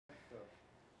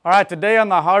All right, today on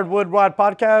the Hardwood Rod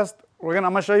podcast, I'm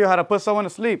gonna show you how to put someone to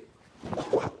sleep.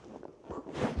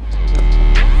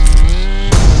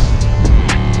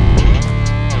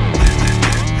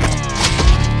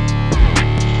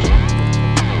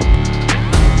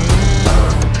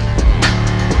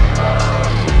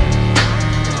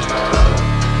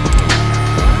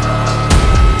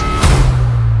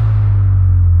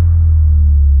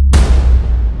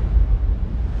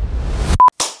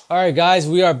 All right, guys,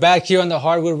 we are back here on the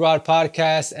Hardwood Rod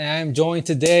podcast, and I'm joined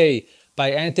today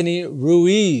by Anthony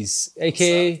Ruiz,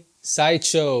 aka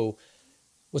Sideshow.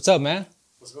 What's up, man?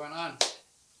 What's going on?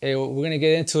 Hey, we're gonna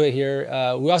get into it here.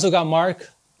 We also got Mark.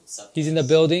 What's up? He's in the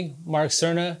building. Mark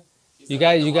Cerna. You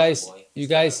guys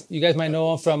might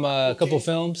know him from a couple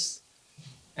films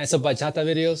and some bachata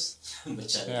videos.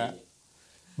 Yeah.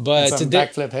 But Some today,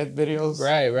 backflip head videos.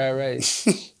 right.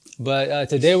 But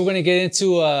today we're gonna get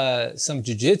into some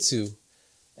jiu-jitsu,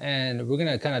 and we're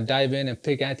gonna kind of dive in and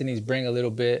pick Anthony's brain a little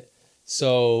bit.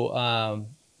 So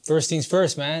first things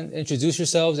first, man. Introduce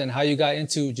yourselves and how you got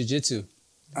into jiu-jitsu.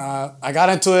 I got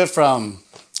into it from,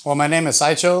 my name is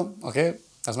Sideshow. Okay,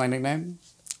 that's my nickname.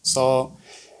 So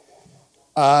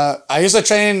I used to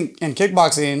train in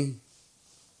kickboxing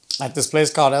at this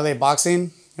place called LA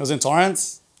Boxing. It was in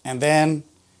Torrance, and then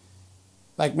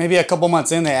like maybe a couple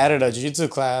months in, they added a jiu-jitsu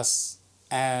class,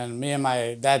 and me and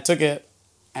my dad took it,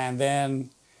 and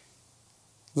then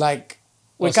like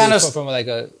we kind of from like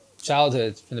a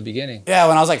childhood from the beginning. Yeah,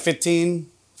 when I was like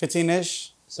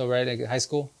 15-ish. So right, like high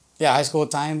school. Yeah, high school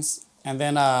times, and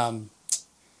then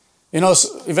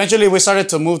eventually we started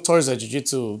to move towards the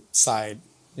jiu-jitsu side.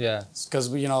 Yeah.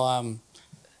 Because and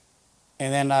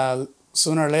then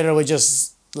sooner or later we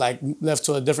just like left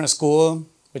to a different school,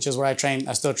 which is where I train.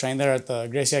 I still train there at the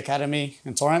Gracie Academy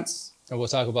in Torrance. And we'll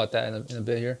talk about that in a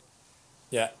bit here.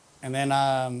 Yeah. And then,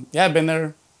 I've been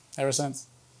there ever since.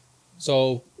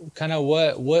 So kind of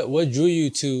what drew you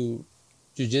to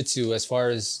jiu-jitsu as far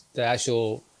as the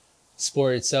actual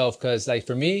sport itself? Because like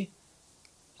for me,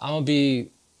 I'm going to be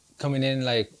coming in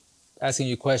like asking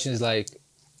you questions like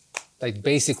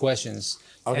basic questions.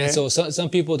 Okay. And so some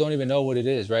people don't even know what it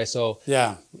is, right? So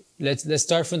Yeah. let's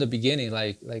start from the beginning.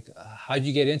 Like how'd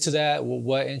you get into that?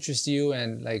 What interests you?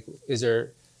 And like, is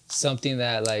there something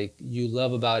that like you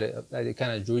love about it that it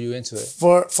kind of drew you into it?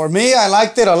 For me, I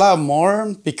liked it a lot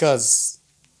more because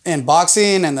in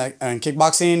boxing and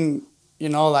kickboxing,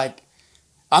 like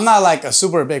I'm not like a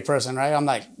super big person, right? I'm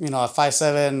like, a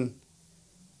 5'7".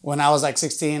 When I was like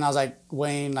 16, I was like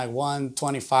weighing like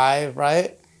 125,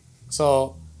 right?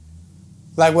 So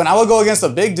like when I would go against a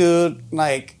big dude,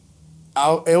 like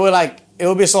it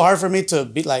would be so hard for me to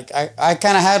beat. Like I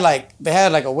kind of had like, they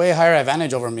had like a way higher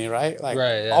advantage over me, right? Like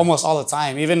Right, yeah. almost all the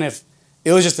time, even if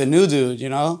it was just a new dude,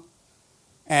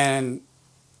 and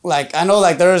like I know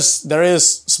like there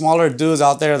is smaller dudes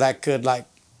out there that could like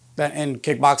that in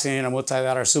kickboxing and Muay Thai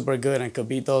that are super good and could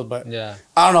beat those, but Yeah.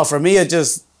 I don't know, for me it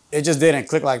just didn't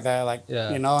click like that, like Yeah.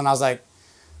 and I was like,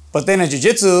 but then in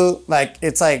jiu-jitsu, like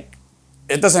it's like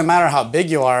it doesn't matter how big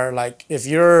you are, like if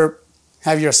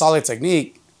have your solid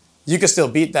technique, you can still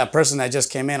beat that person that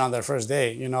just came in on their first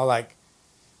day, like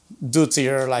due to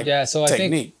your like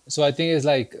technique. I think it's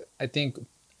like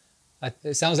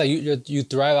it sounds like you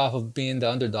thrive off of being the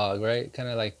underdog, right? Kind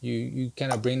of like you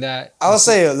kind of bring that. I would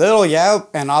say a little, yeah,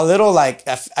 and a little like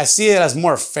I see it as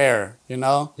more fair,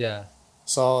 Yeah.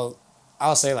 So I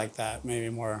would say like that, maybe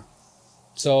more.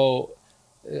 So,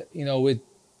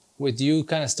 with you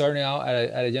kind of starting out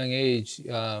at a young age,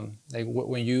 like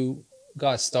when you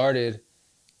got started,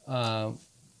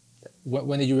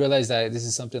 when did you realize that this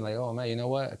is something like, oh man, you know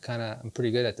what? I'm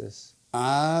pretty good at this.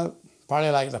 Probably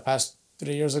like the past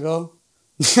 3 years ago,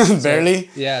 barely.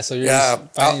 So you're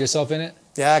just finding yourself in it.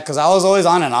 Yeah, because I was always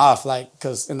on and off, like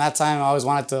because in that time I always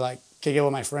wanted to like kick it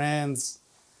with my friends.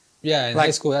 Yeah, in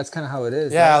high school, that's kind of how it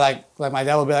is. Yeah, right? like my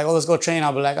dad would be like, oh, let's go train.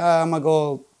 I'll be like, I'm gonna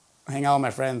go hang out with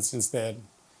my friends instead.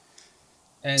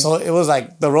 And so it was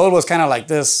like the road was kind of like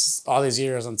this all these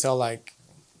years until like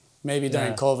maybe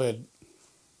during COVID.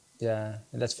 Yeah,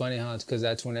 and that's funny, huh? Because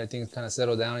that's when everything kind of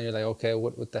settled down, and you're like, okay,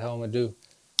 what the hell am I gonna do?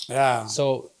 Yeah.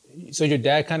 So your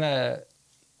dad kind of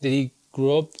did he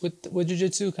grow up with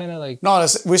jiu-jitsu, kind of like? No,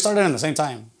 we started in the same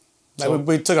time. Like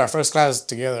we took our first class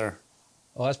together.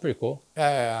 Oh, that's pretty cool.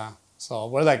 Yeah. So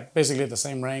we're like basically at the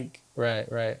same rank.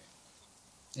 Right.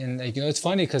 And like it's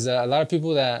funny because a lot of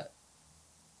people that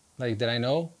I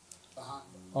know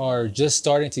are just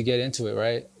starting to get into it,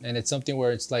 right? And it's something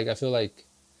where it's like I feel like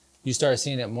you start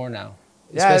seeing it more now.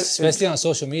 Yeah, especially on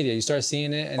social media, you start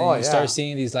seeing it, and then you start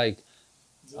seeing these like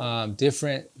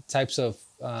different types of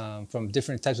from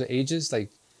different types of ages.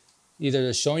 Like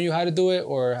either showing you how to do it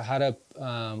or how to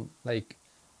like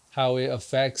how it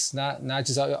affects not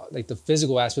just like the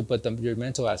physical aspect, but your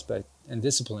mental aspect and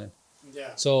discipline.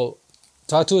 Yeah. So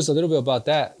talk to us a little bit about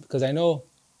that, because I know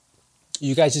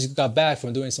you guys just got back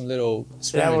from doing some little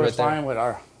Yeah, we were right there. fine with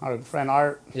our friend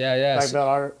Art. Yeah. Black belt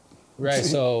Art. Right.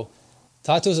 So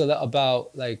talk to us a lot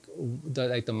about like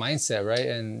the mindset, right?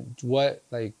 And what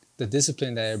like the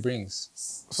discipline that it brings.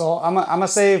 So I'm gonna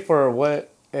say for what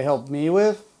it helped me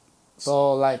with.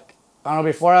 So like, I don't know,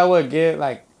 before I would get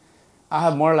like, I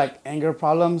have more like anger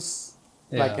problems,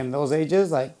 like in those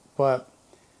ages, like, but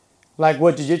like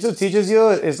what jiu-jitsu teaches you,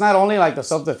 it's not only like the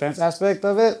self-defense aspect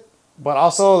of it, but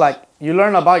also like you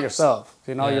learn about yourself,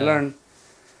 you know, you learn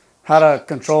how to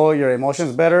control your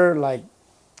emotions better, like,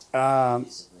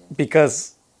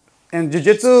 because in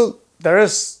jiu-jitsu,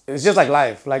 it's just like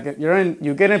life. Like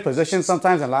you get in positions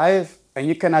sometimes in life and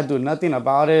you cannot do nothing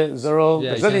about it, zero,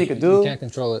 there's nothing you can do. You can't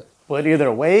control it. But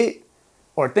either wait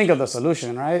or think of the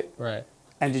solution, right? Right.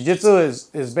 And jiu-jitsu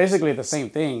is basically the same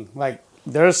thing. Like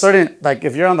there's certain, like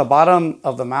if you're on the bottom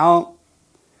of the mount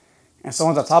and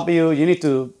someone's on top of you, you need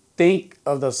to think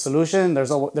of the solution.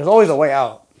 There's always a way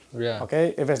out. Yeah.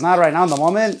 Okay? If it's not right now in the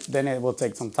moment, then it will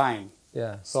take some time.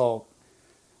 Yeah. So,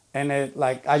 and it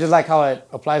like, I just like how it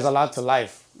applies a lot to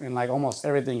life in like almost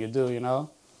everything you do, you know?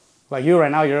 Like you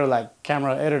right now, you're like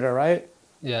camera editor, right?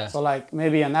 Yeah. So like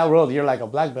maybe in that world, you're like a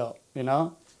black belt, you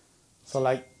know? So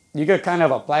like you could kind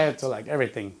of apply it to like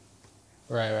everything.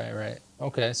 Right.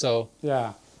 Okay, so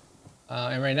yeah.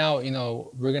 And right now, you know,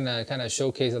 we're gonna kind of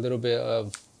showcase a little bit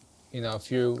of, you know,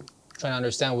 if you're trying to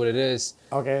understand what it is.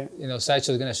 Okay. You know,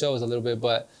 Sideshow is gonna show us a little bit,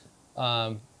 but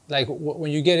like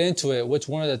when you get into it, what's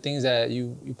one of the things that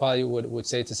you probably would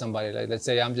say to somebody? Like, let's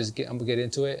say I'm gonna get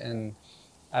into it and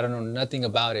I don't know nothing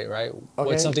about it, right? Okay.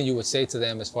 What's something you would say to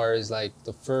them as far as like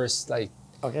the first like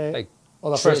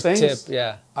well, the first thing tip,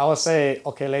 yeah. I would say,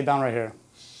 okay, lay down right here,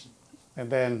 and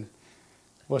then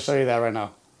we'll show you that right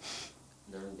now.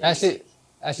 Actually,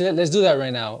 let's do that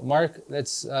right now, Mark.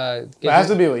 Let's. It has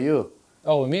to be with you.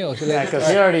 Oh, with me? Okay. Yeah, because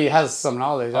he already has some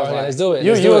knowledge. All right, let's do it.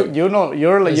 You know,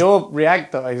 you'll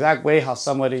react the exact way how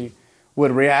somebody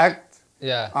would react.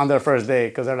 Yeah. On their first day,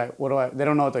 because they're like, they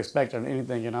don't know what to expect or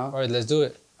anything, you know. All right, let's do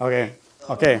it. Okay.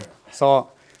 So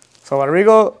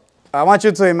Rodrigo, I want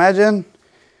you to imagine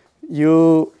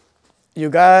you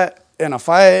got in a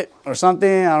fight or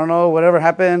something. I don't know, whatever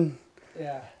happened.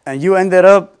 Yeah. And you ended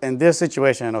up in this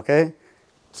situation, okay?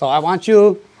 So I want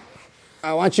you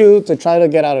to try to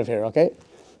get out of here, okay?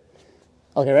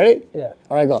 Okay, ready? Yeah.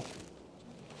 All right, go.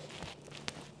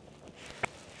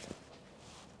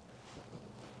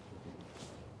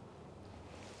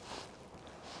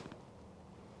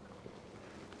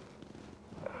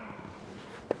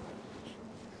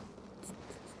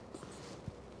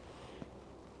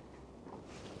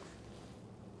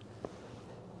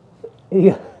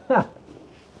 Yeah.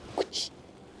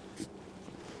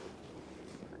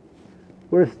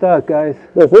 We're stuck, guys.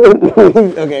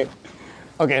 Okay.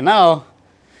 Okay, now.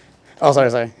 Oh,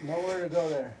 sorry. Nowhere to go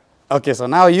there. Okay, so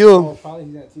now you. Oh, probably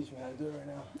he's gonna teach me how to do it right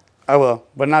now. I will,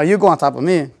 but now you go on top of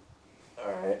me.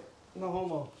 All right. No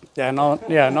homo. Yeah, no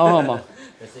homo.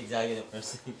 That's exactly the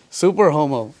first thing. Super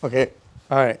homo. Okay.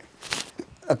 All right.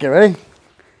 Okay, ready?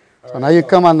 So now you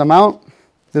come on the mount.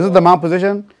 This is the mount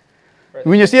position.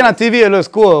 When you see it on TV, it looks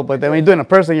cool, but then when you do it in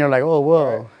person, you're like, oh,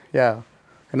 whoa. Right. Yeah.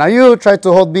 And now you try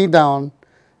to hold me down,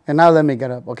 and now let me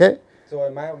get up, okay? So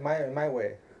in my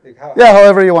way? Like yeah,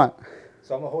 however you want.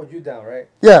 So I'm going to hold you down, right?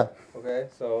 Yeah. Okay,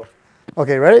 so.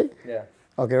 Okay, ready? Yeah.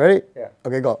 Okay, ready? Yeah.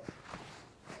 Okay, go.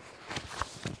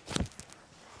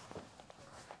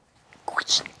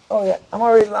 Oh, yeah, I'm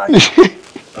already locked.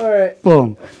 All right.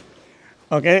 Boom.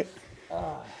 Okay.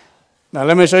 Now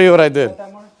let me show you what I did.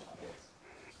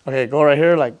 Okay, go right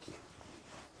here, like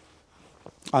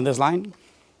on this line.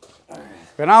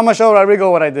 Okay, now I'm gonna show Rodrigo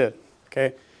what I did.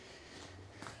 Okay.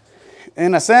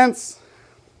 In a sense,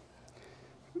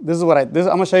 this is what I'm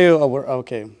gonna show you.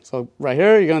 Okay, so right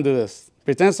here, you're gonna do this.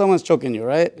 Pretend someone's choking you,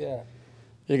 right? Yeah.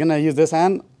 You're gonna use this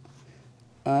hand,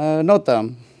 no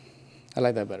thumb. I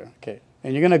like that better. Okay,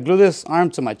 and you're gonna glue this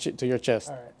arm to your chest.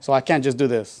 All right. So I can't just do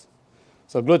this.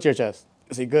 So glue it to your chest.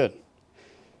 See, good.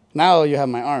 Now you have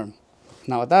my arm.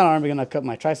 Now with that arm, you're gonna cut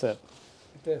my tricep.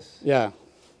 Like this. Yeah,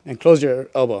 and close your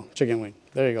elbow, chicken wing.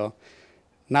 There you go.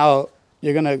 Now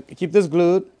you're gonna keep this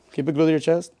glued. Keep it glued to your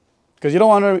chest, because you don't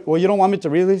want me to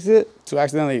release it to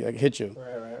accidentally hit you.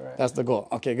 Right. That's the goal.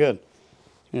 Okay, good.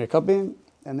 And you're cupping,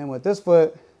 and then with this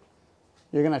foot,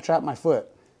 you're gonna trap my foot.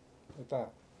 Like that.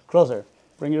 Closer.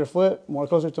 Bring your foot more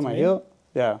closer to my heel.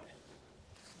 Yeah.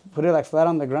 Put it like flat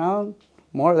on the ground.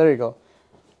 More. There you go.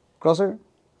 Closer.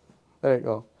 There you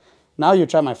go. Now you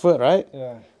trap my foot, right?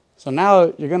 Yeah. So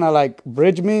now you're gonna like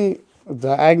bridge me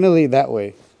diagonally that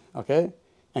way, okay?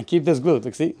 And keep this glute,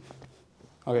 like see?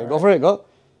 Okay, go for it, go.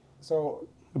 So,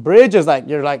 Bridge is like,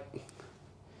 you're like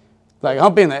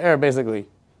humping the air basically.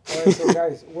 all right, so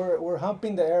guys, we're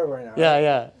humping the air right now. Yeah,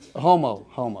 yeah. Homo.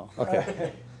 Okay. Okay.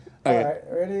 Okay. All right,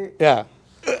 ready? Yeah.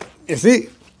 You see?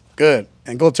 Good.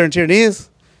 And go turn to your knees.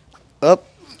 Up.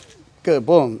 Good.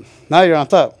 Boom. Now you're on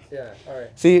top. Yeah, all right.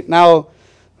 See, now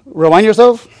rewind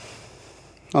yourself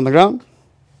on the ground.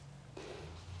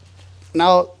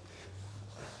 Now,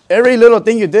 every little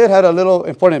thing you did had a little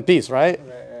important piece, right? Right,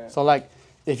 yeah. So, like,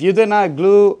 if you did not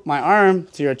glue my arm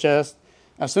to your chest,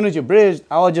 as soon as you bridged,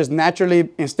 I would just naturally,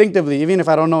 instinctively, even if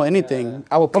I don't know anything,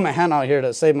 I would put my hand out here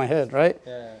to save my head, right?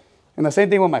 Yeah. And the same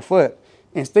thing with my foot.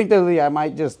 Instinctively, I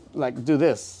might just like do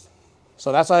this.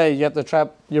 So that's why you have to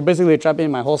trap. You're basically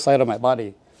trapping my whole side of my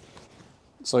body.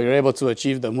 So you're able to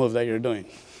achieve the move that you're doing.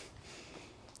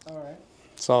 All right.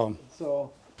 So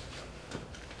So,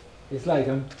 It's like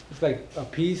a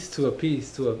piece to a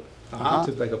piece to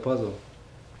to like a puzzle.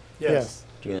 yes,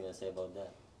 What you gonna say about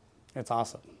that? it's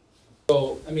awesome.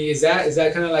 So I mean, is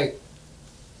that kind of like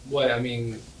what I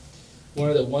mean? One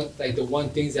of the one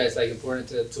things that's like important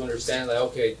to understand. Like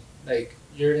okay, like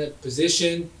you're in a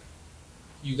position,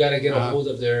 you got to get a hold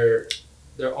of their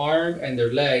arm and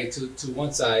their leg to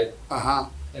one side,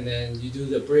 and then you do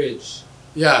the bridge.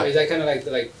 Yeah. Is that kind of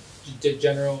like the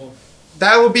general?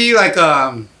 That would be like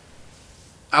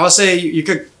I would say you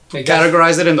could Like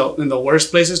categorize it in the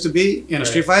worst places to be in a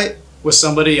street fight with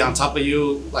somebody on top of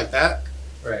you like that.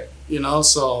 Right. You know,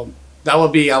 so that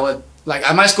would be, I would, like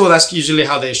at my school, that's usually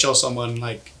how they show someone,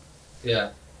 like,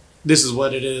 Yeah. this is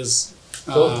what it is.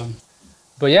 Cool.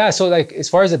 But yeah, so like as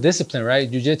far as the discipline, right?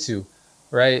 Jiu Jitsu,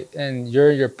 right? And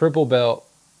you're your purple belt,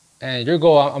 and your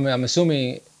goal, I mean, I'm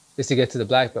assuming, is to get to the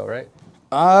black belt, right?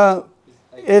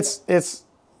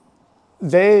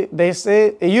 They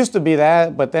say it used to be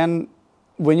that, but then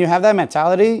when you have that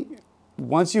mentality,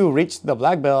 once you reach the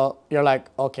black belt, you're like,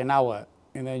 okay, now what?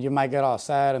 And then you might get all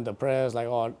sad and depressed, like,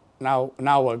 oh,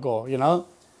 now what go, you know?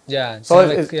 Yeah. So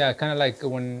kind of like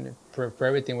when for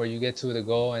everything where you get to the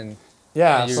goal and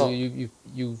yeah, and so you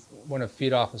want to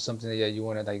feed off of something that you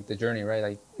want to like the journey, right?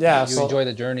 Like yeah, you enjoy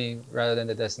the journey rather than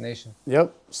the destination.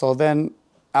 Yep. So then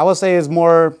I would say it's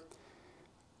more,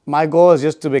 my goal is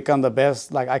just to become the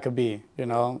best like I could be, you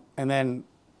know? And then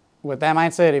with that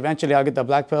mindset, eventually I'll get the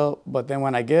black belt. But then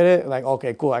when I get it, like,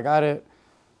 okay, cool, I got it.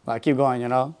 Like, keep going, you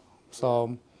know?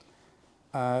 So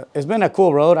it's been a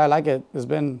cool road. I like it.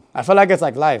 I feel like it's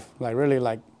like life, like really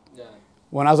like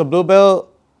when I was a blue belt,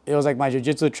 it was like my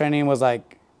jiu-jitsu training was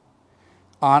like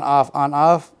on,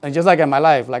 off. And just like in my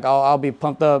life, like I'll be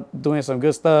pumped up doing some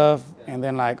good stuff. And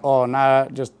then like, oh, now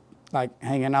just like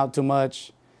hanging out too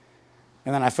much.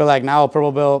 And then I feel like now a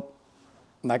purple belt,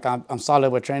 like I'm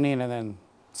solid with training and then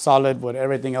solid with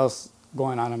everything else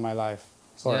going on in my life.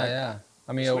 So Yeah.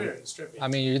 I mean,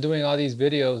 you're doing all these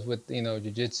videos with,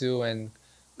 jiu-jitsu and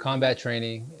combat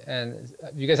training. And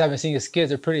if you guys haven't seen his skits,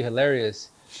 they're pretty hilarious.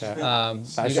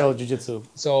 Sideshow Jiu Jitsu.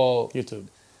 So YouTube.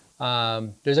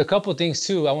 There's a couple things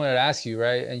too I wanted to ask you,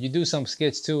 right? And you do some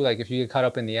skits too, like if you get caught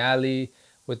up in the alley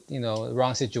with, the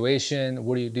wrong situation,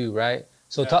 what do you do, right?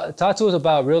 So talk to us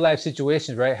about real life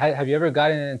situations, right? Have you ever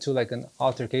gotten into like an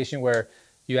altercation where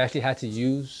you actually had to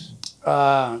use?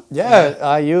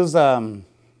 I used,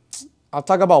 I'll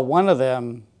talk about one of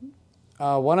them.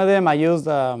 One of them I used,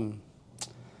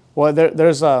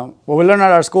 there's what we learn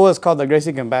at our school is called the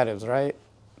Gracie Combatives, right?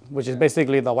 Which is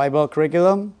basically the white belt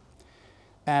curriculum.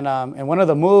 And in one of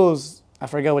the moves, I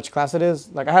forget which class it is.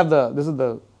 Like I have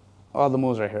all the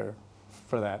moves right here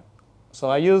for that. So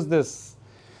I use this.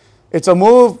 It's a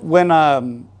move when,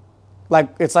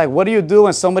 it's like, what do you do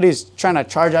when somebody's trying to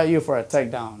charge at you for a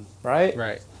takedown, right?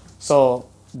 Right. So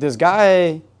this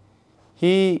guy,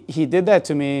 he did that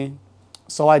to me.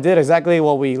 So I did exactly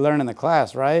what we learned in the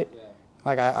class, right? Yeah.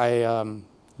 Like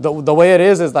the way it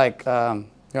is like,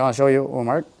 I'll show you,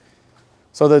 Mark.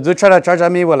 So the dude tried to charge at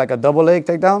me with like a double leg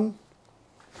takedown.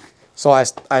 So I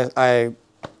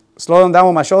slowed him down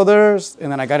with my shoulders,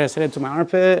 and then I got his head into my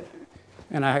armpit,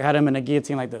 and I had him in a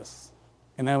guillotine like this.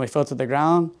 And then we fell to the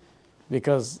ground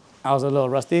because I was a little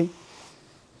rusty.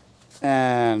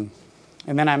 And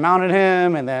then I mounted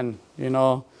him, and then,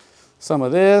 some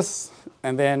of this.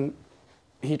 And then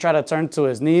he tried to turn to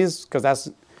his knees, because that's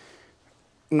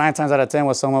 9 times out of 10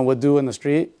 what someone would do in the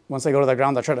street. Once they go to the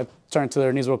ground, they'll try to turn to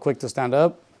their knees real quick to stand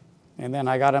up. And then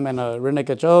I got him in a rear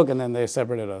naked choke, and then they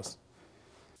separated us.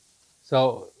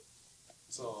 So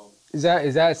is that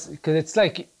because it's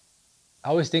like I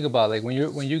always think about like when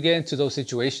you get into those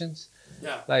situations,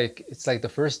 Yeah. like it's like the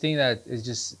first thing that is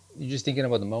just you're just thinking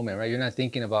about the moment, right? You're not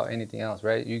thinking about anything else,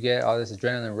 right? You get all this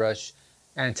adrenaline rush,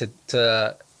 and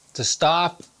to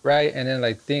stop, right, and then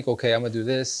like think, okay, I'm gonna do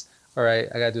this. All right,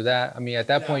 I gotta do that. I mean, at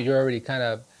that point, you're already kind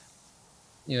of,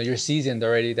 you're seasoned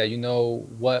already that you know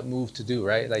what move to do,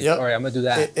 right? Like, Yep. all right, I'm gonna do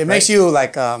that. It makes you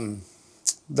like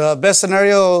the best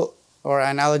scenario or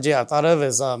analogy I thought of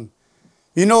is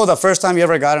the first time you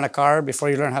ever got in a car before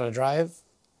you learn how to drive,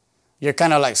 you're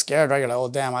kind of like scared, right? You're like, oh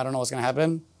damn, I don't know what's gonna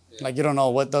happen. Yeah. Like you don't know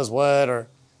what does what, or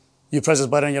you press this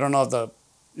button, you don't know if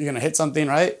you're gonna hit something,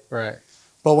 right? Right.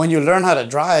 But when you learn how to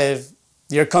drive,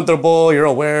 you're comfortable, you're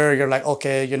aware, you're like,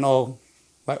 okay,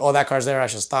 like, oh, that car's there, I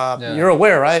should stop. Yeah. You're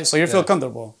aware, right? So you feel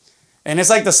comfortable. And it's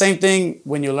like the same thing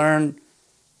when you learn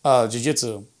Jiu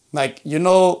Jitsu. Like, you're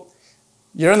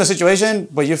in the situation,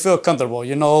 but you feel comfortable.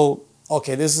 You know,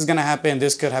 okay, this is gonna happen,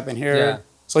 this could happen here. Yeah.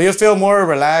 So you feel more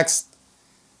relaxed.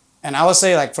 And I would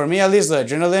say, like, for me at least, the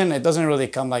adrenaline, it doesn't really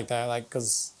come like that, like,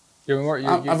 because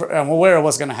I'm aware of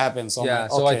what's gonna happen. So yeah,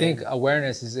 like, okay. So I think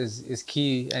awareness is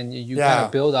key, and you kind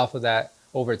of build off of that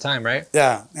over time, right?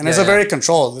 Yeah, and it's a very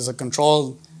controlled. It's a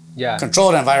controlled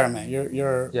environment.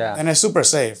 You're and it's super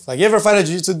safe. Like, you ever fight a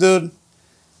jiu-jitsu dude,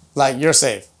 like, you're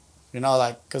safe,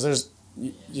 like, because there's,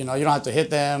 you don't have to hit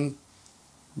them.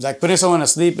 Like, putting someone to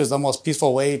sleep is the most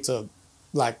peaceful way to,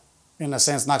 like, in a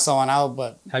sense, knock someone out.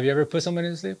 But have you ever put someone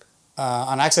to sleep?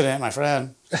 On accident, my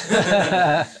friend.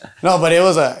 No, but it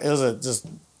was a just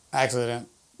accident.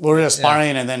 We were just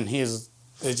sparring, and then he just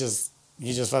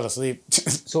fell asleep.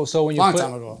 So when you long put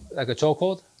time ago, like a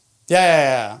chokehold?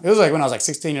 Yeah. It was like when I was like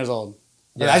 16 years old.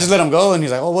 Yeah. I just let him go, and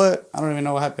he's like, "Oh, what? I don't even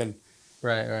know what happened."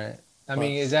 Right. I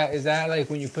mean, is that like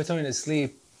when you put someone to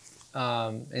sleep?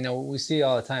 We see it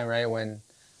all the time, right? When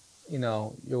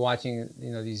you're watching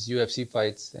these UFC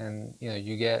fights, and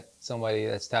you get somebody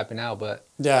that's tapping out, but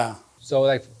yeah. So,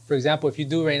 like, for example, if you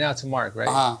do right now to Mark,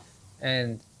 right,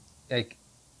 and like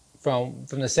from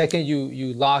the second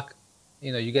you lock,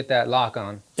 you get that lock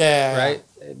on, right.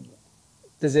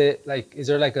 Does it, like, is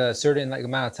there like a certain like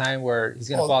amount of time where he's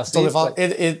gonna fall asleep?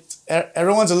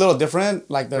 Everyone's a little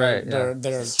different, like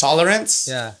their tolerance.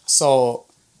 Yeah. So,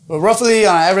 but roughly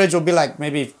on average, will be like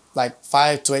maybe like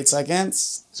 5 to 8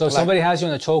 seconds. So if somebody has you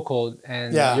in a chokehold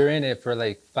and you're in it for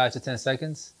like 5 to 10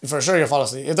 seconds? For sure you'll fall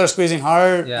asleep. If they're squeezing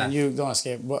hard and you don't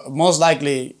escape, most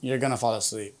likely you're going to fall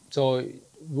asleep. So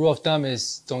rule of thumb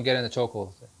is don't get in the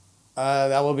chokehold.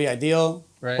 That would be ideal.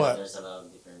 Right. But there's a lot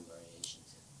of different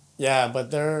variations. Yeah, but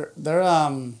they're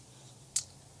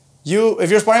if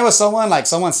you're sparring with someone, like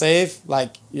someone safe,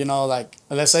 like, like,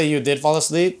 let's say you did fall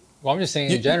asleep. Well, I'm just saying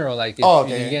in general, like, if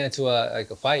you get into a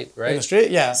fight, right? In the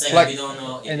street, yeah. Like, you don't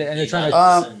know. And they're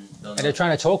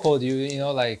trying to chokehold you,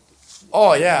 like.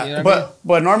 Oh yeah,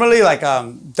 but normally, like,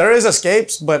 there is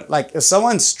escapes, but like if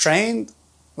someone's trained,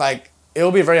 like, it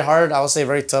will be very hard. I would say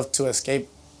very tough to escape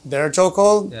their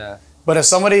chokehold. Yeah. But if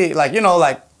somebody, like,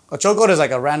 like, a chokehold is like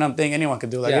a random thing anyone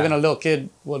could do. Like, even a little kid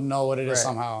would know what it is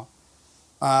somehow.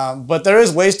 But there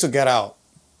is ways to get out.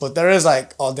 But there is,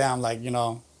 like, oh damn, like,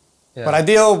 Yeah. But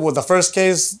ideal with the first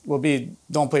case would be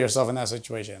don't put yourself in that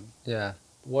situation. Yeah.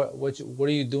 What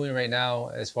are you doing right now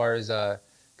as far as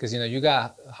because you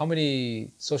got, how many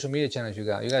social media channels you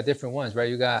got? You got different ones, right?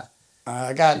 You got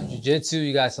I got Jiu Jitsu.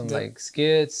 You got some like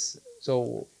skits.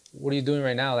 So what are you doing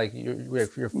right now? Like your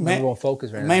main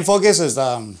focus right now. Main focus is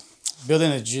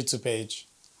building a Jiu Jitsu page.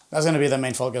 That's gonna be the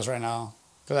main focus right now,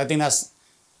 because I think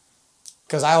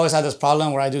because I always had this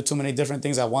problem where I do too many different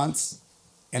things at once.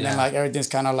 And then, like, everything's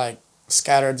kind of, like,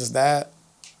 scattered, just that.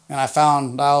 And I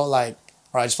found out, like,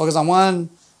 all right, just focus on one.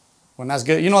 When that's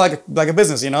good, like a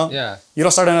business, Yeah. You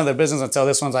don't start another business until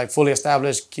this one's, like, fully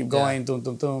established. Keep going,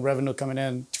 revenue coming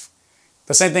in.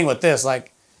 The same thing with this.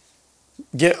 Like,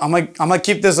 I'm gonna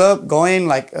keep this up going,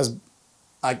 like, as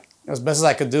best as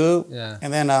I could do. Yeah.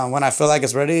 And then when I feel like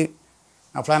it's ready,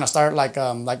 I plan to start, like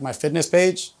my fitness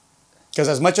page. Because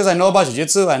as much as I know about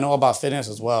jiu-jitsu, I know about fitness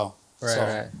as well.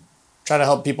 Right. Try to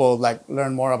help people, like,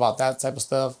 learn more about that type of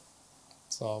stuff.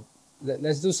 So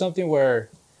let's do something where,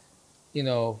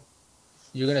 you're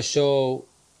gonna show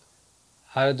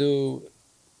how to do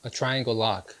a triangle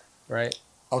lock, right?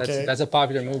 Okay. That's a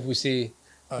popular move we see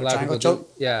a lot of people do.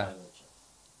 Yeah.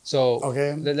 So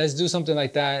let's do something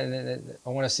like that, and then I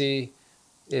want to see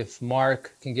if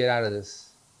Mark can get out of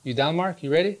this. You down, Mark?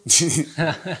 You ready?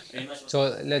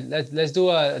 So let's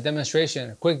do a demonstration,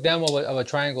 a quick demo of a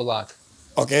triangle lock.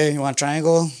 Okay, you want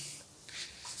triangle?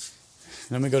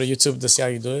 Let me go to YouTube to see how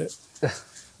you do it.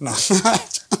 No.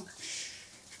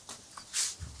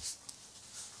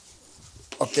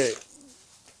 Okay.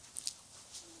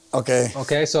 Okay.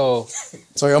 Okay, so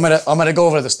I'm gonna go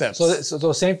over the steps.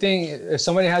 so same thing. If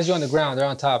somebody has you on the ground, they're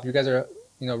on top. You guys are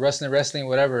wrestling,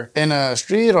 whatever. In a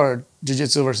street or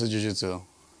jiu-jitsu versus jiu-jitsu?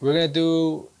 We're gonna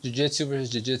do jiu-jitsu versus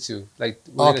jiu-jitsu. Like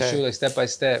we're gonna shoot like step by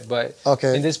step. But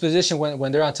in this position,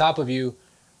 when they're on top of you,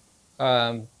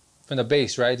 from the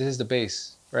base, right? This is the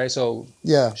base, right? So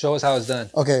yeah, show us how it's done.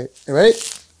 Okay, you ready?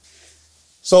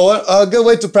 So a good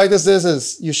way to practice this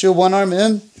is you shoot one arm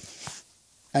in,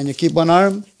 and you keep one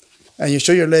arm, and you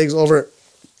shoot your legs over.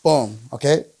 Boom.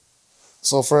 Okay.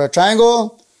 So for a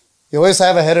triangle, you always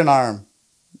have a head and arm.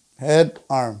 Head,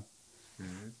 arm,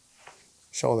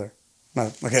 shoulder.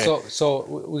 No, okay. So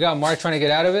we got Mark trying to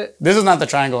get out of it. This is not the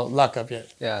triangle lockup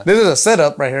yet. Yeah. This is a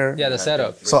setup right here. Yeah, the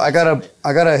setup. So I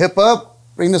gotta hip up,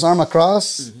 bring this arm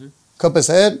across, cup his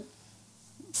head,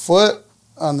 foot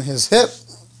on his hip,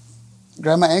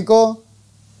 grab my ankle,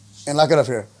 and lock it up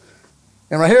here.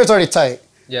 And right here it's already tight.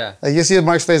 Yeah. Like you see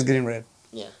Mark's face getting red.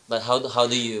 Yeah, but how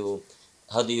do you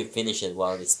finish it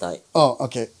while it's tight? Oh,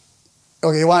 okay.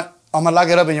 Okay, I'm gonna lock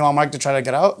it up, and you want Mark to try to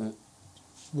get out?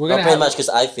 We're Not gonna pretty much because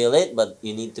I feel it, but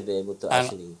you need to be able to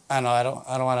actually. I know. I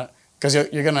don't want to, because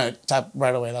you're gonna tap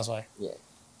right away. That's why. Yeah.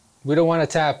 We don't want to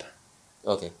tap.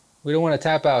 Okay. We don't want to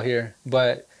tap out here,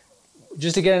 but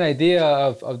just to get an idea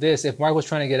of this, if Mark was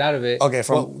trying to get out of it, okay,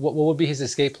 what would be his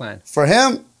escape plan? For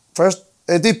him, first,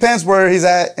 it depends where he's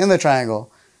at in the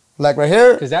triangle. Like right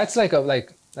here. Because that's like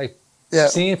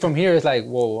seeing from here is like,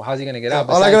 whoa, how's he gonna get out?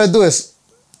 All I gotta do is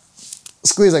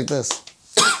squeeze like this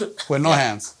with no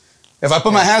hands. If I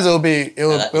put my hands, it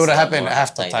would have happened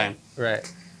half the time. Right.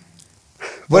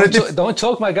 But don't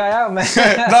choke my guy out, man.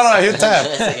 no, he'll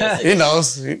tap. He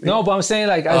knows. No, but I'm saying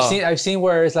like I've seen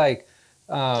where it's like.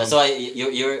 That's why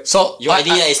your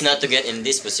idea is not to get in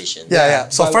this position. Yeah.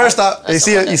 So first up, you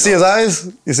see his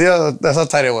eyes. You see that's how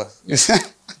tight it was. You see?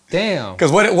 Damn.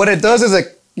 Because what it does is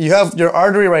like you have your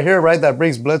artery right here, right, that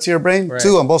brings blood to your brain. Right.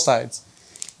 Two on both sides.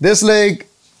 This leg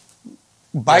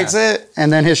bites it,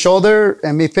 and then his shoulder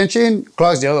and me pinching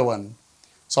clogs the other one.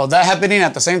 So that happening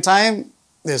at the same time,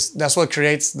 that's what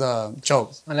creates the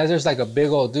choke. Unless there's like a big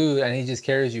old dude and he just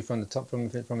carries you from the top from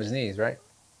his knees, right?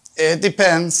 It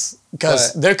depends,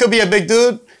 because there could be a big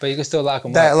dude. But you can still lock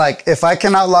him that, up. Like, if I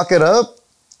cannot lock it up,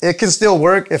 it can still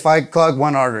work if I clog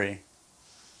one artery.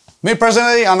 Me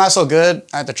personally, I'm not so good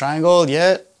at the triangle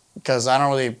yet, because I don't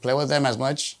really play with them as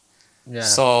much. Yeah.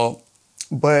 So,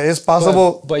 but it's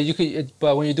possible. But you could.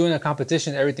 But when you're doing a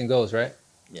competition, everything goes, right?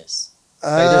 Yes.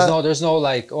 Like there's no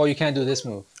like, oh, you can't do this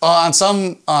move. On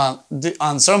some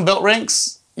belt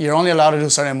rinks, you're only allowed to do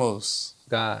certain moves.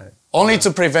 Got it. Only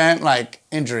to prevent like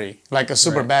injury, like a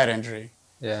super bad injury.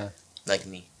 Yeah. Like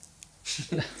me.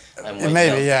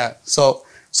 Maybe, yeah. So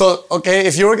okay,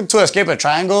 if you were to escape a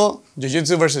triangle,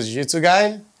 jiu-jitsu versus jiu-jitsu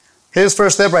guy, his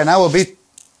first step right now will be,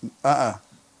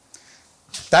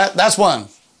 That's one.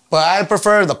 But I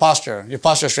prefer the posture. Your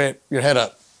posture straight, your head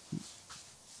up.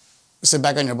 Sit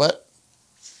back on your butt.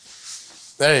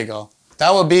 There you go.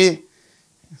 That would be...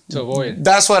 To avoid.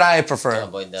 That's what I prefer. To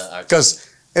avoid the artery. Because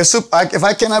if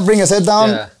I cannot bring his head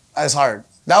down, it's hard.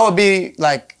 That would be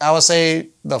like, I would say,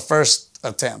 the first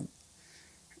attempt.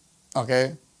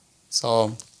 Okay?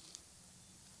 So,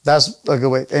 that's a good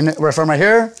way. And from right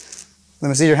here, let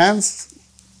me see your hands.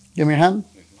 Give me your hand.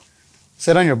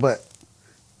 Sit on your butt.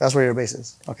 That's where your base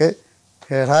is. Okay?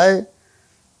 Head high.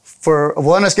 For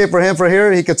one escape for him, for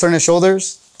here, he could turn his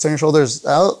shoulders. Turn your shoulders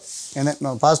out. And then,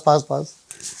 no, pause.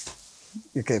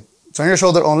 Okay. Turn your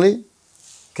shoulder only.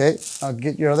 Okay. Now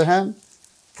get your other hand.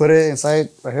 Put it inside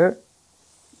right here.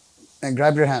 And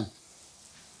grab your hand.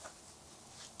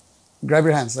 Grab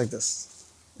your hands like this.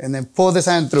 And then pull this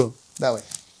hand through. That way.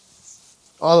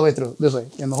 All the way through. This way.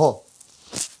 In the hole.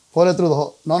 Pull it through the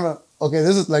hole. No. Okay,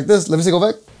 this is like this. Let me see. Go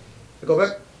back. Go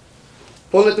back.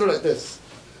 Pull it through like this.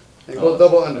 And go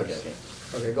double under.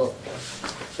 Okay, go.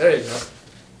 There you go.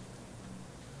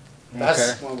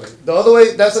 That's one way. The other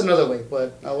way, that's another way,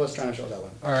 but I was trying to show that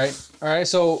one. All right.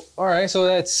 So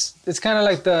it's kind of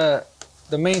like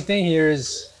the main thing here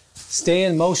is stay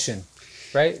in motion,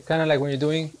 right? Kind of like when you're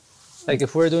doing, like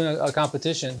if we're doing a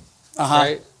competition,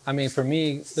 right? I mean, for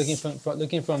me,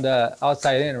 looking from the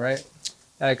outside in, right?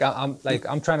 Like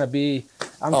I'm trying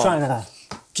to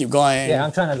keep going. Yeah,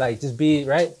 I'm trying to like just be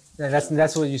right. And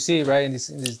that's what you see, right? In these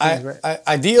things, right?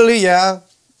 Ideally, yeah.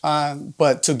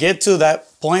 But to get to that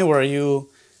point where you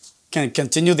can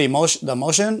continue the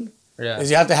motion,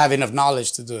 is you have to have enough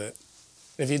knowledge to do it.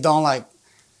 If you don't like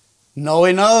know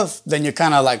enough, then you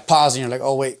kind of like pause and you're like,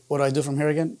 oh wait, what do I do from here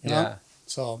again? You know?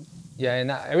 So. Yeah, and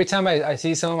every time I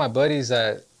see some of my buddies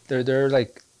that they're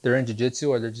in jiu-jitsu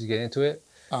or they're just getting into it,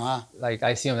 Like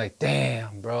I see him like,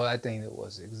 damn, bro, that thing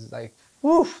was like,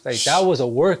 woof, like that was a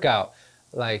workout.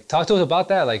 Like, talk to us about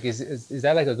that. Like, is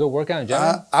that like a good workout in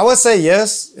general? I would say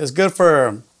yes. It's good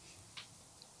for.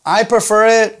 I prefer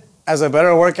it as a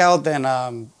better workout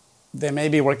than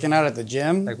maybe working out at the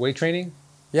gym. Like weight training?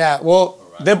 Yeah. Well,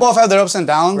 they both have their ups and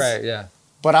downs. Right. Yeah.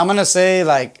 But I'm gonna say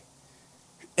like,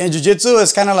 in jiu-jitsu,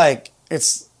 it's kind of like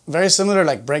it's very similar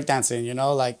like breakdancing. You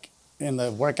know, like in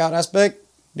the workout aspect,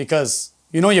 because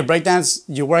you know you breakdance,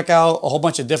 you work out a whole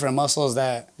bunch of different muscles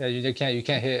that you can't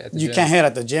hit at the you gym. can't hit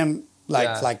at the gym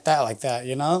like that.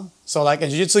 You know. So like in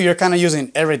jiu-jitsu, you're kind of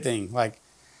using everything like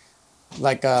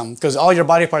because all your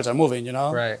body parts are moving. You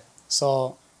know. Right.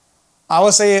 So I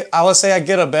would say I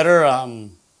get a better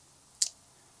I'm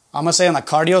gonna say on the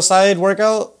cardio side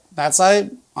workout, that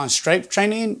side, on strength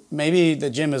training, maybe the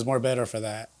gym is more better for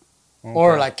that. Okay.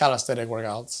 Or like calisthenic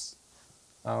workouts.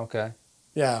 Oh, okay.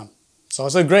 Yeah. So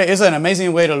it's an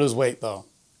amazing way to lose weight though.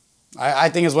 I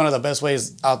think it's one of the best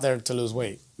ways out there to lose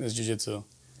weight is jiu-jitsu.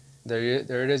 There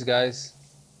it is, guys.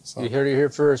 So. You heard it here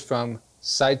first from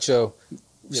Sideshow.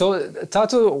 Yeah. So talk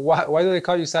to why do they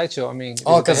call you Sideshow? I mean,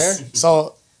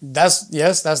 so that's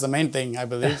the main thing I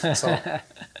believe. So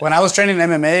when I was training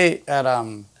MMA at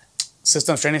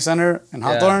Systems Training Center in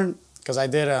Hawthorne, because I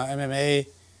did MMA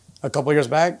a couple years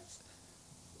back,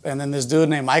 and then this dude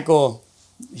named Michael,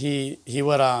 he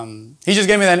just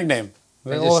gave me that nickname.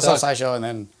 Like, what's up, Sideshow? And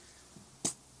then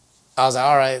I was like,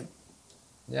 all right.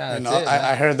 Yeah,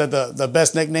 I heard that the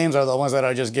best nicknames are the ones that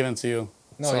are just given to you.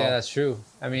 No, so, yeah, that's true.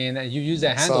 I mean, you use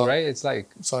that handle, right? It's like...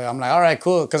 So I'm like, all right,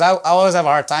 cool. Because I always have a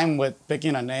hard time with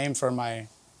picking a name for my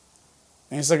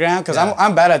Instagram. Because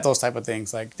I'm bad at those type of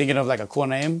things. Like thinking of like a cool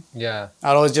name. Yeah.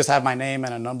 I'd always just have my name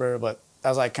and a number. But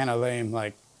that's like kind of lame.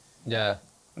 Like, yeah.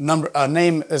 A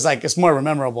name is like, it's more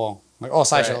memorable. Like, oh,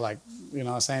 Sideshow. Right. Like, you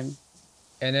know what I'm saying?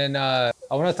 And then I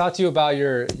want to talk to you about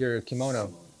your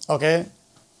kimono. Okay.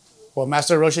 Well,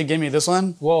 Master Roshi gave me this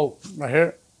one. Whoa. Right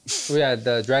here. Yeah,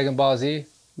 the Dragon Ball Z.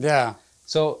 Yeah.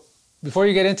 So before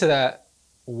you get into that,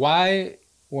 why,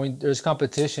 when there's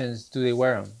competitions, do they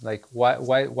wear them? Like, why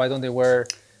don't they wear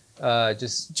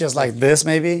just like this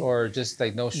maybe, or just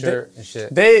like no shirt and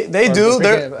shit? They do.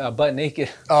 They're butt naked.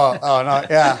 Oh no,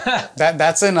 yeah.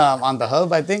 that's in on the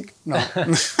hub, I think. No.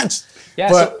 Yeah.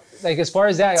 But, so like as far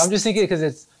as that, I'm just thinking because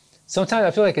it's sometimes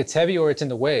I feel like it's heavy or it's in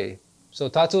the way. So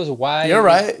talk to us why. You're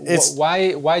right.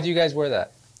 Why do you guys wear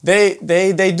that?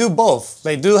 They do both.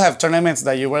 They do have tournaments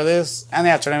that you wear this, and they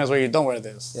have tournaments where you don't wear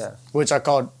this. Yeah. Which are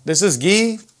called, this is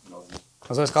gi.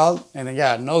 That's what it's called. And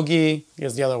then no gi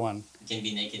is the other one. You can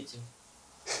be naked too.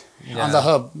 Yeah. On the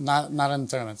hub, not in the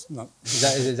tournaments. No.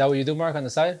 Is that what you do, Mark, on the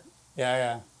side?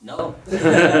 Yeah. No. No,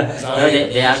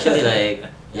 they actually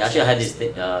you actually had this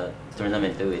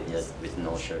tournament too with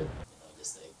no shirt.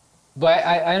 But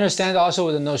I understand also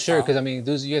with the no shirt because I mean,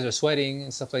 you guys are sweating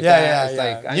and stuff like that. Yeah. It's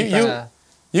like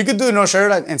you could do no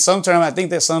shirt in some tournaments. I think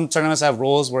that some tournaments have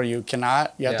rules where you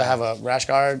cannot. You have to have a rash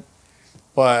guard.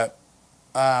 But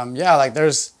like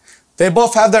they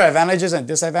both have their advantages and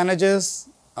disadvantages.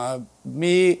 I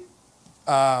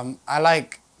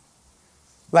like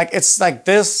it's like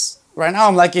this right now.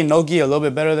 I'm liking no gi a little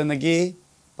bit better than the gi,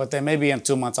 but then maybe in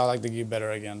 2 months I'll like the gi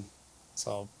better again.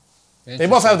 So. They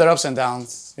both have their ups and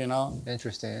downs, you know.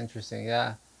 Interesting.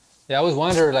 Yeah. I always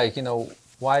wonder, like, you know,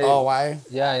 why. Oh, why?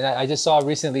 Yeah, and I just saw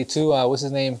recently too. What's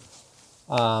his name?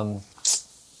 Tom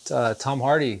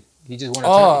Hardy. He just won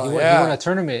he won a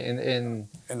tournament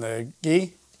in the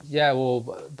gi. Yeah, well,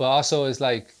 but also it's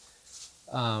like,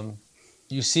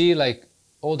 you see like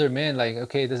older men, like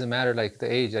okay, it doesn't matter like the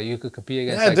age, like you could compete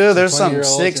against. Yeah, like, dude. There's some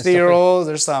 60-year-olds.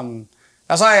 There's some.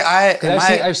 That's why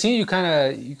I've seen you kind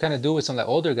of do it with some like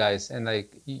older guys, and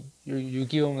like you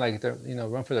give them like their, you know,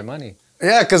 run for their money.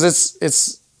 Yeah, because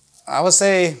it's I would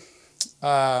say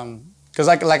because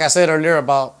like I said earlier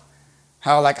about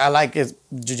how like I like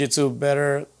jiu-jitsu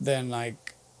better than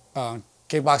like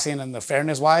kickboxing and the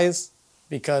fairness wise,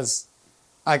 because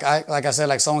like I said,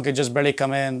 like someone could just barely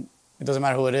come in, it doesn't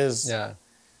matter who it is. Yeah,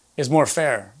 it's more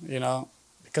fair, you know,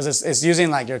 because it's using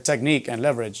like your technique and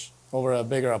leverage over a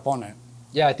bigger opponent.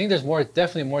 Yeah, I think there's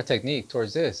definitely more technique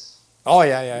towards this. Oh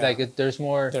yeah. Like there's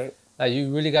more. Like you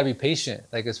really gotta be patient.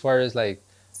 Like as far as like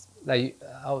I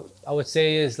would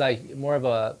say is like more of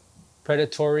a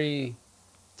predatory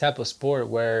type of sport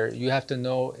where you have to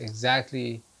know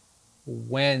exactly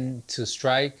when to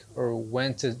strike or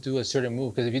when to do a certain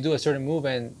move. Because if you do a certain move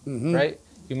and right,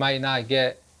 you might not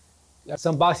get.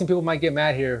 Some boxing people might get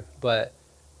mad here, but.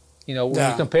 You know, when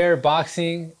you compare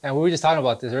boxing, and we were just talking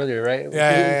about this earlier, right?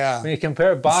 Yeah. When you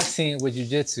compare boxing with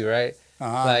jiu-jitsu, right?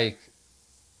 Like,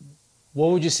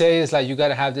 what would you say is like you got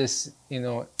to have this, in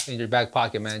your back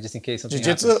pocket, man, just in case something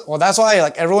Jiu-Jitsu. happens? Well, that's why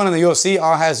like everyone in the UFC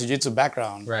all has Jiu-Jitsu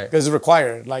background, Right? Because it's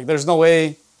required. Like, there's no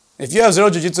way if you have zero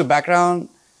Jiu-Jitsu background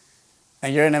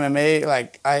and you're in MMA,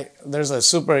 like there's a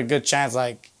super good chance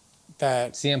like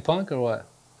that. CM Punk or what?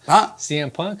 Huh?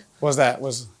 CM Punk? What's that?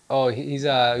 Was Oh, he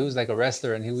was like a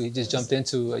wrestler, and he just jumped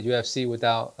into a UFC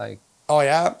without like oh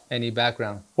yeah. any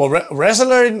background. Well,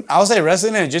 wrestler, I would say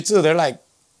wrestling and jiu-jitsu, they're like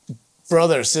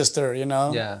brother, sister,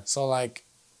 Yeah. So like,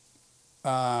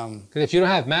 Because if you don't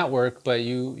have mat work, but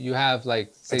you have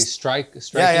like say striking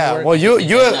yeah. work. Well, They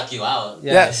can knock you out.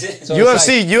 yeah. So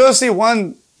UFC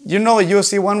one. You know what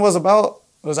UFC one was about?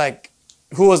 It was like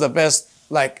who was the best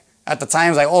like at the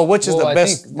time. Like which is the I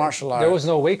best think martial art? There was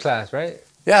no weight class, right?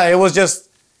 Yeah, it was just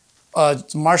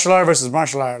martial art versus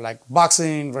martial art, like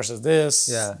boxing versus this,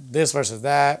 this versus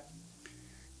that.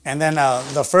 And then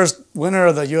the first winner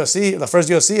of the UFC, the first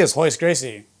UFC is Royce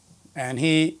Gracie. And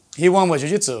he won with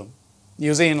jiu-jitsu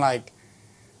using like,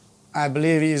 I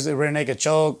believe he used a rear naked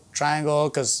choke, triangle,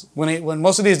 because when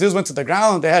most of these dudes went to the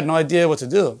ground, they had no idea what to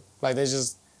do. Like they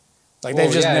just, like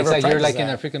they've just never it's like you're like that. in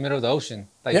the freaking middle of the ocean.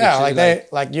 Like yeah,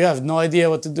 like you have no idea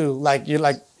what to do. Like you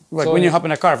like so when you hop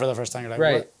in a car for the first time, you're like,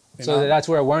 right. What? So that's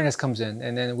where awareness comes in,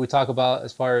 and then we talk about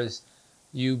as far as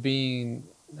you being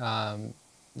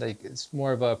like it's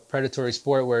more of a predatory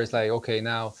sport where it's like, okay,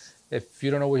 now if you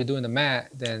don't know what you're doing the mat,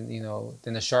 then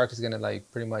then the shark is gonna like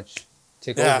pretty much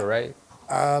take over, right?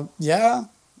 Yeah,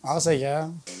 I'll say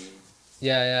yeah.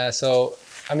 Yeah. So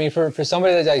I mean, for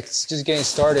somebody that's like just getting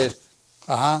started,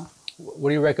 what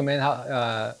do you recommend?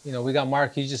 How we got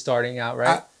Mark, he's just starting out,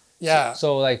 right? Yeah.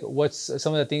 So like, what's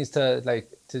some of the things to like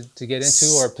to get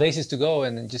into or places to go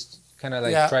and just kind of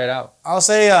like try it out? I'll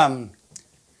say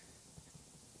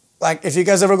like if you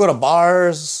guys ever go to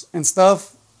bars and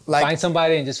stuff, like find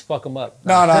somebody and just fuck them up.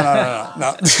 No.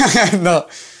 No.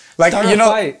 Like Start a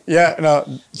fight. Yeah,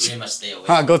 no. You must stay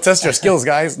away. Go test your skills,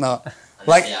 guys. No.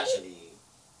 Like they actually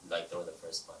like throw the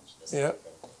first punch. That's yeah.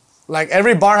 Like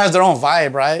every bar has their own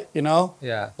vibe, right?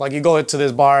 Yeah. Like you go to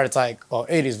this bar, it's like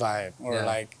 80s vibe, or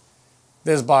like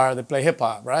this bar they play hip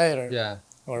hop, right?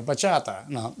 Or bachata.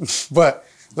 No, but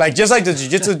like just like the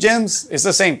jiu-jitsu gyms, it's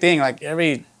the same thing. Like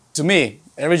every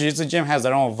jiu-jitsu gym has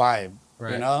their own vibe,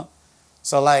 right.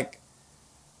 So like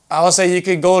I would say you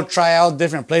could go try out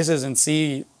different places and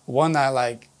see one that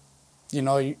like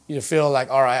you feel like,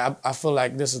 all right, I feel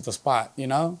like this is the spot,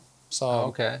 So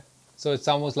okay. So it's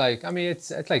almost like, I mean,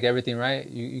 it's like everything, right?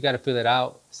 You got to feel it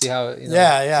out, see how,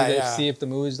 see if the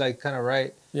move's like kind of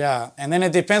right. Yeah, and then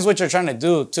it depends what you're trying to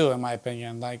do too, in my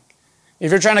opinion. Like,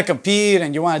 if you're trying to compete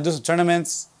and you want to do some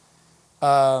tournaments,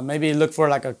 maybe look for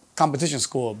like a competition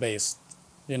school based,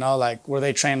 like where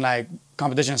they train like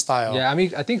competition style. Yeah, I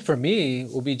mean, I think for me,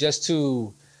 it will be just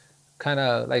to kind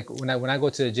of like when I go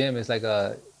to the gym, it's like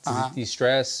to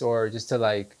de-stress or just to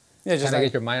like, just kind of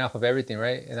get your mind off of everything,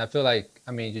 right? And I feel like,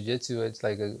 I mean, jiu-jitsu, it's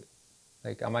like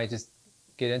I might just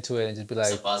get into it and just be like...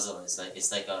 It's a puzzle. It's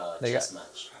like a chess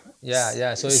match.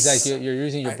 Yeah. So it's like you're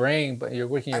using your brain, but you're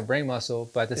working your brain muscle.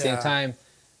 But at the same time,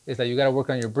 it's like you got to work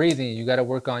on your breathing. You got to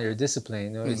work on your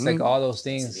discipline. It's like all those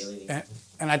things.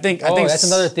 And I think that's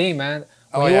another thing, man.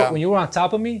 When you were on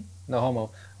top of me, no homo.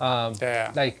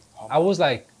 Like I was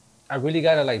like, I really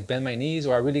gotta like bend my knees,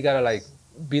 or I really gotta like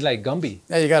be like Gumby.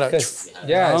 Yeah, you gotta.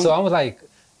 So I was like,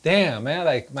 damn, man,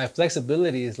 like my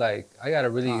flexibility is like I gotta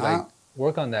really like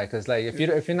work on that, because like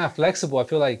if you're not flexible, I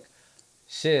feel like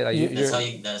shit. Like that's how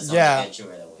you get you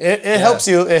right away. It helps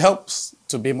you. It helps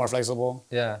to be more flexible.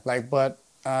 Yeah. Like, but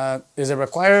is it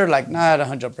required? Like, not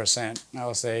 100%. I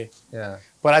would say. Yeah.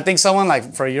 But I think someone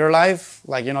like for your life,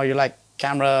 like you like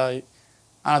camera.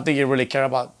 I don't think you really care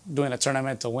about doing a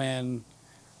tournament to win.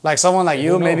 Like someone like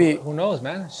you, maybe. Who knows,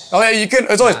 man? Oh yeah, you can.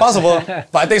 It's always possible.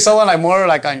 But I think someone like more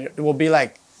like it will be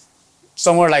like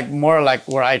somewhere like more like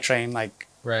where I train. Like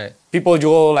people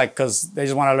go like because they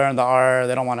just want to learn the art.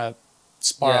 They don't want to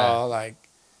spar like.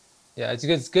 Yeah, it's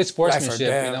good sportsmanship,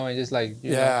 and just like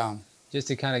just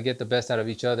to kind of get the best out of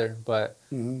each other. But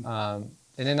and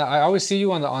then I always see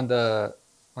you on the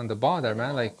ball there,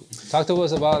 man. Like talk to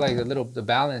us about like the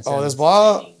balance. Oh, this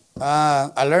ball.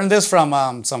 I learned this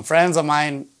from some friends of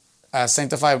mine,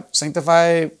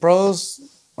 Sanctify Bros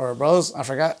or Bros. I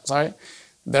forgot. Sorry,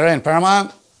 they're in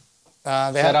Paramount.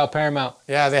 Shout out Paramount.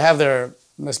 Yeah, they have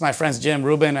it's my friends Jim,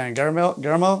 Ruben, and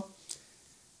Guillermo.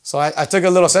 So I took a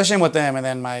little session with them, and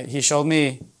then he showed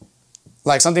me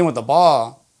like something with the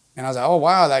ball, and I was like, oh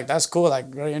wow, like that's cool, like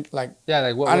very like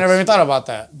I never even thought about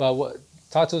that. But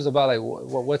talk to us about like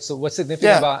what's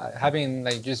significant about having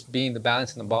like just being the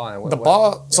balance in the ball. And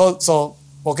ball. So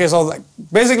okay, so like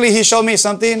basically he showed me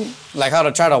something like how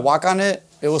to try to walk on it.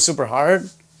 It was super hard.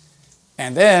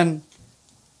 And then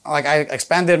like I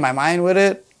expanded my mind with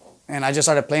it and I just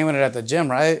started playing with it at the gym,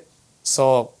 right?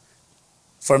 So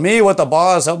for me, what the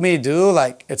ball has helped me do,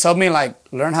 like it's helped me like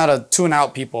learn how to tune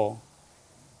out people.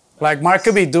 Like Mark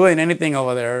could be doing anything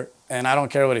over there and I don't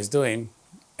care what he's doing.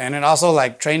 And it also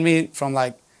like trained me from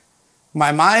like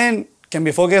my mind can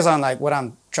be focused on like what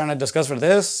I'm trying to discuss for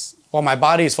this, while my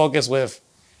body is focused with,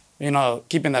 you know,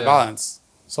 keeping that balance.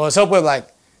 So it's helped with like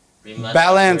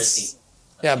balance.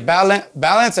 Yeah,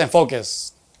 balance and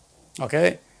focus.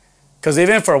 Okay? Because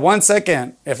even for 1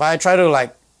 second, if I try to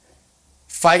like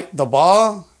fight the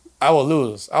ball, I will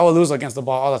lose. I will lose against the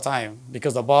ball all the time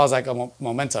because the ball is like a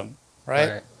momentum,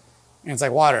 right? And it's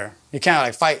like water. You can't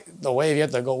like fight the wave. You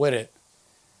have to go with it.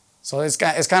 So it's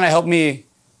kind of helped me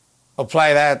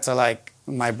apply that to like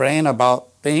my brain about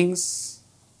things,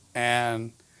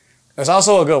 and it's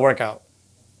also a good workout.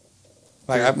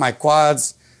 Like my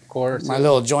quads, core, my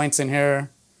little joints in here,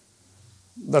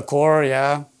 the core,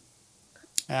 yeah,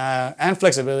 and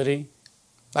flexibility.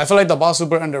 I feel like the ball's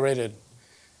super underrated,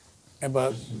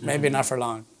 but maybe not for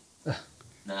long.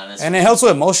 And it helps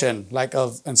with motion, like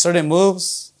in certain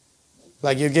moves,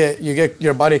 like you get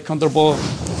your body comfortable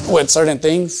with certain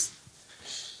things.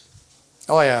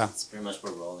 Oh yeah. It's pretty much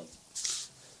for rolling.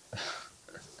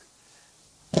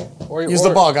 Use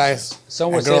the ball, guys.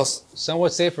 Some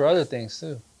would say for other things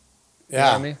too. Yeah. You know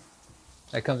what I mean?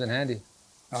 That comes in handy.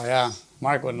 Oh yeah.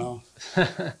 Mark would know.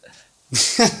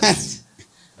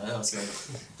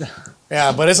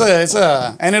 Yeah, but it's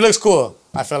a and it looks cool.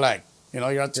 I feel like, you know,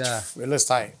 it looks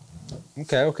tight.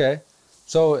 Okay.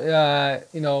 So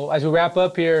you know, as we wrap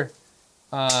up here,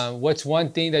 what's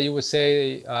one thing that you would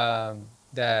say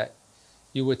that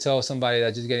you would tell somebody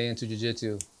that's just getting into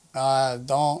jiu-jitsu?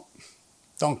 Don't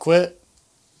quit.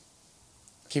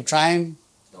 Keep trying.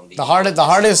 The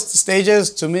hardest stages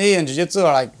to me in jiu-jitsu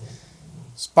are like,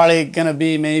 it's probably gonna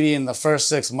be maybe in the first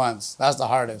 6 months. That's the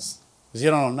hardest, because you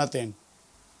don't know nothing.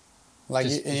 Like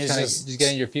just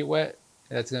getting your feet wet.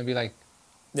 That's gonna be like.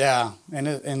 Yeah,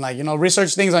 and like, you know,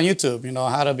 research things on YouTube. You know,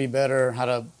 how to be better, how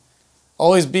to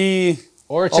always be.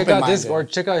 Or check out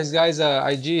his guy's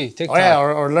IG, TikTok. Oh yeah,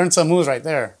 or learn some moves right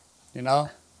there, you know,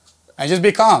 and just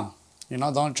be calm. You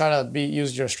know, don't try to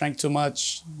use your strength too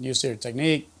much. Use your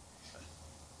technique.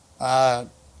 Try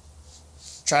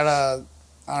to,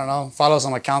 I don't know, follow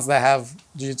some accounts that have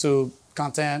jiu-jitsu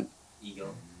content.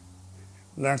 Ego.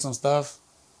 Learn some stuff.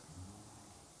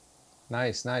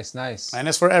 Nice. And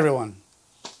it's for everyone.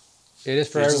 It is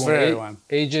for everyone.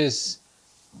 Ages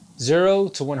 0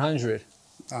 to 100.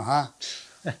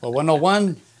 But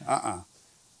 101, No,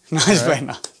 just right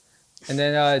now. And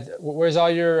then where's all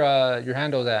your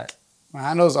handles at? My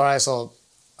handles, all right, so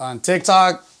on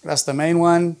TikTok, that's the main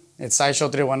one. It's Sideshow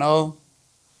 310.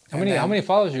 How many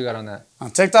followers you got on that?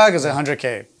 On TikTok, it's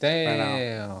 100K. Damn.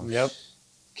 Right now. Yep.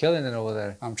 Killing it over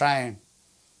there. I'm trying.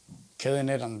 Killing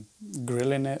it. I'm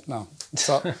grilling it. No.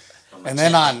 So, and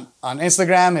then on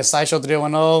Instagram, it's Sideshow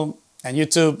 310. And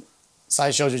YouTube,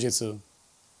 Sideshow Jiu-Jitsu.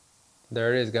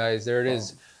 There it is, guys. There it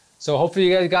is. So hopefully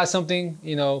you guys got something,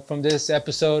 you know, from this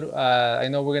episode. I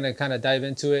know we're going to kind of dive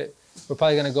into it. We're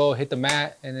probably going to go hit the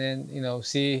mat and then, you know,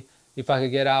 see if I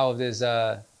could get out of this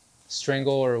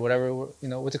strangle or whatever, you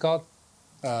know, what's it called?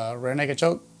 Rear naked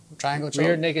choke, triangle choke.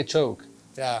 Rear naked choke.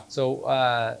 Yeah. So,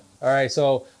 all right.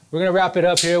 So we're going to wrap it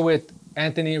up here with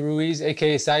Anthony Ruiz,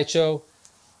 a.k.a. Sideshow.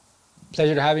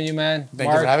 Pleasure to having you, man.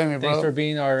 Thank you for having me, bro. Thanks for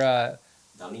being our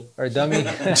dummy. dummy.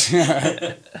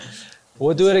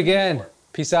 We'll do it again.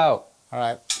 Peace out. All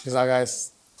right. Peace out,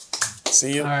 guys.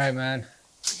 See you. All right, man.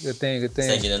 Good thing.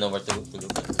 Send you the number to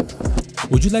go.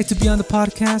 Would you like to be on the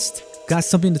podcast? Got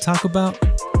something to talk about?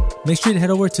 Make sure to head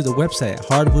over to the website at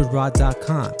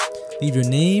hardwoodrod.com. Leave your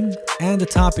name and the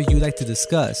topic you'd like to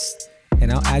discuss,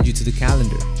 and I'll add you to the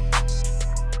calendar.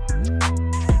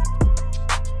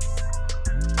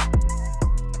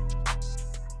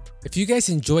 If you guys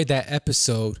enjoyed that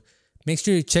episode, make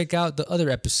sure you check out the other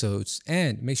episodes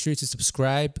and make sure to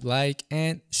subscribe, like,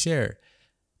 and share.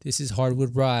 This is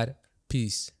Hardwood Rod.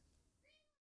 Peace.